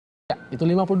Itu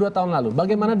 52 tahun lalu.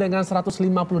 Bagaimana dengan 158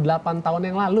 tahun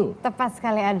yang lalu? Tepat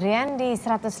sekali Adrian, di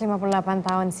 158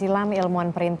 tahun silam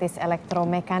ilmuwan perintis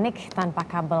elektromekanik tanpa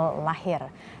kabel lahir.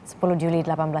 10 Juli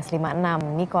 1856,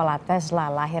 Nikola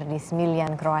Tesla lahir di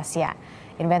Smiljan, Kroasia.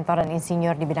 Inventor dan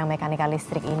insinyur di bidang mekanika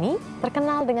listrik ini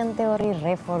terkenal dengan teori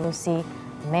revolusi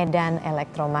medan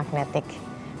elektromagnetik.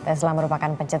 Tesla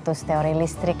merupakan pencetus teori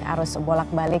listrik arus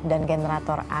bolak-balik dan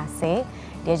generator AC.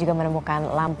 Dia juga menemukan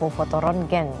lampu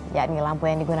fotorongen, yakni lampu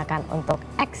yang digunakan untuk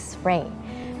X-ray.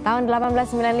 Tahun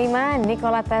 1895,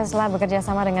 Nikola Tesla bekerja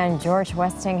sama dengan George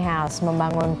Westinghouse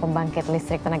membangun pembangkit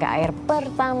listrik tenaga air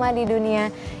pertama di dunia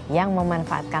yang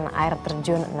memanfaatkan air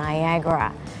terjun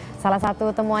Niagara. Salah satu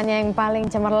temuannya yang paling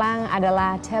cemerlang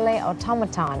adalah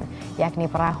teleautomaton, yakni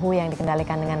perahu yang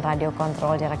dikendalikan dengan radio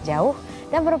kontrol jarak jauh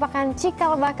dan merupakan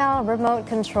cikal bakal remote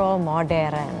control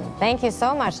modern. Thank you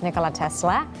so much Nikola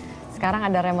Tesla. Sekarang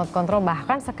ada remote control,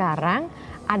 bahkan sekarang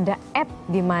ada app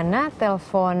di mana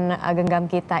telepon genggam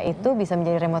kita itu bisa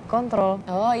menjadi remote control.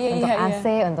 Oh iya, untuk AC,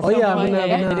 untuk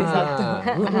benar-benar. Jadi satu.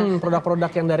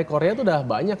 Produk-produk yang dari Korea itu udah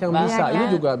banyak yang bisa. Ini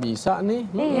juga bisa nih.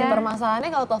 Iya. Permasalahannya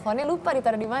kalau teleponnya lupa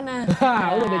ditaruh di mana.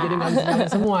 Udah jadi nggak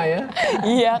semua ya.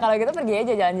 Iya, kalau kita pergi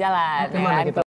aja jalan-jalan. Kemana kita?